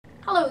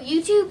Hello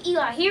YouTube,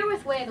 Eli here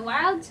with Way of the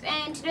Wilds,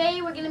 and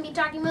today we're going to be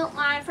talking about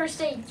my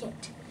first aid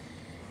kit.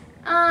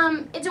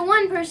 It's a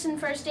one-person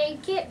first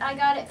aid kit. I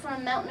got it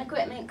from Mountain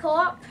Equipment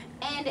Co-op,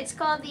 and it's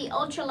called the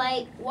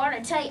Ultralight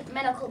Watertight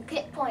Medical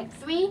Kit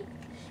 .3.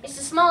 It's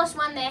the smallest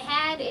one they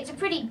had. It's a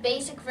pretty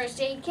basic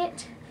first aid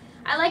kit.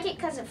 I like it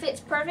because it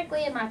fits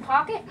perfectly in my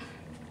pocket.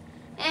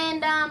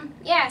 And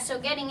yeah, so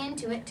getting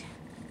into it.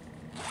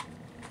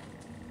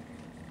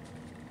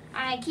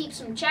 I keep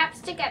some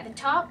chapstick at the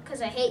top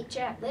because I hate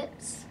chapped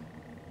lips.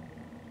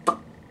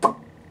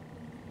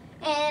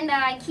 And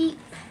I keep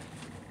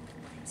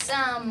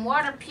some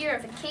water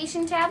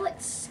purification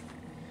tablets.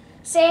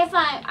 Say if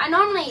I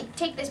normally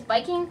take this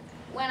biking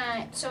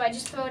so I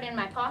just throw it in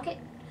my pocket.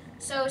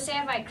 So say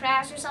if I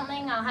crash or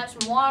something, I'll have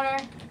some water.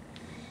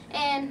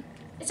 And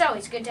it's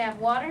always good to have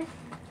water.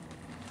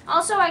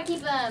 Also, I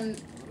keep a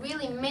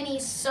really mini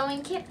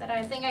sewing kit that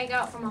I think I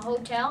got from a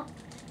hotel.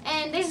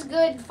 And this is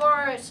good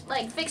for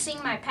like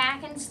fixing my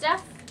pack and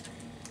stuff.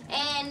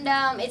 And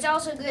it's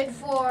also good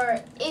for,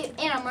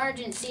 in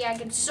emergency, I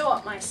could sew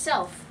it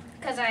myself.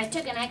 Because I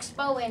took an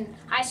expo in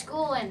high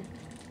school and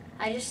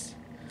I just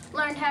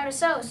learned how to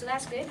sew, so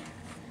that's good.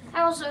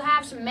 I also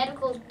have some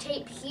medical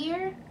tape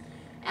here.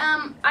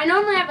 I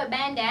normally have a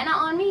bandana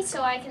on me,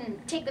 so I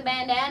can take the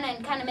bandana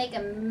and kind of make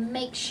a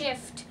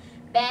makeshift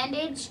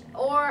bandage.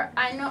 Or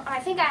I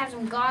think I have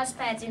some gauze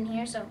pads in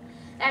here, so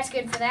that's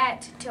good for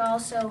that, to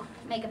also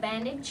make a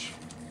bandage.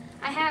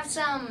 I have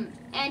some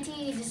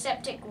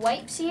antiseptic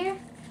wipes here,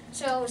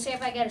 so say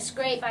if I get a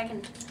scrape, I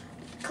can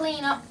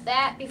clean up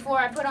that before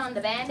I put on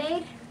the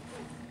Band-Aid.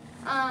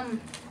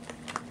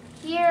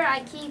 Here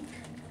I keep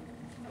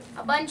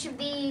a bunch of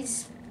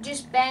these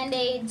just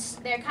Band-Aids.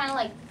 They're kind of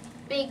like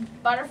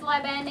big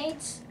butterfly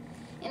Band-Aids,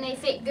 and they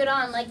fit good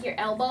on like your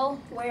elbow,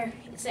 where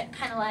it's that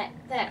kind of like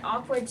that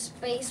awkward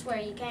space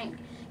where you can't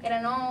get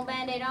a normal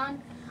Band-Aid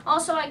on.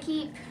 Also, I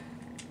keep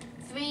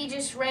 3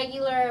 just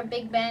regular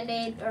big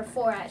Band-Aid, or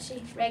 4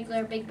 actually,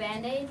 regular big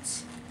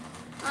Band-Aids.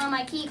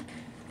 I keep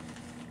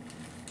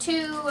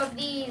 2 of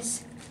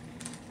these,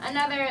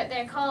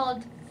 they're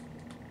called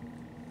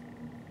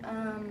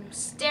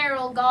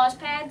sterile gauze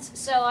pads,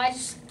 so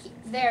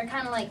they're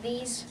kind of like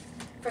these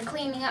for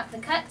cleaning up the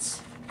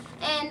cuts.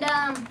 And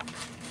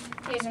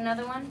here's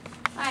another one.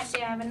 Oh,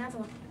 actually, I have another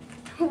one.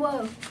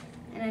 Whoa,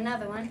 and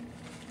another one.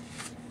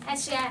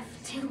 Actually, I have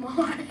 2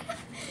 more.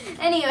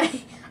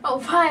 Anyway,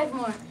 5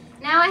 more.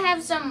 Now I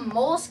have some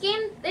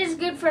moleskin. This is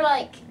good for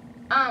like,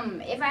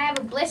 if I have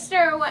a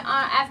blister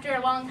after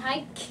a long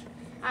hike,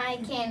 I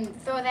can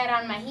throw that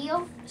on my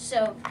heel.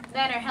 So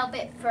that'll help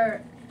it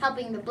for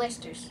helping the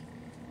blisters.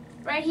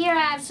 Right here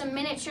I have some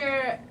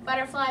miniature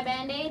butterfly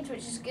Band-Aids, which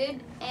is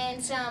good,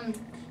 and some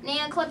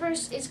nail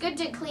clippers. It's good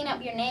to clean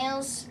up your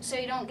nails so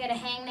you don't get a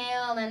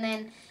hangnail and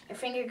then your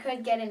finger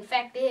could get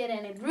infected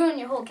and it'd ruin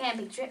your whole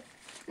camping trip.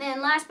 And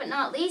then last but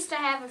not least, I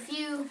have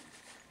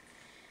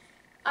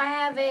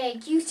a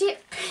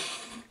Q-tip,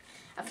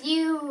 a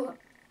few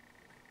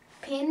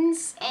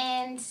pins,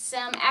 and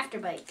some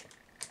Afterbite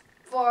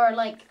for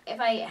like if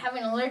I have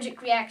an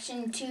allergic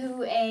reaction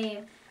to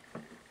a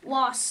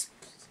wasp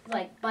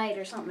like bite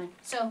or something.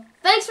 So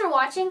thanks for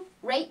watching.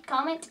 Rate,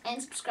 comment,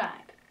 and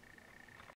subscribe.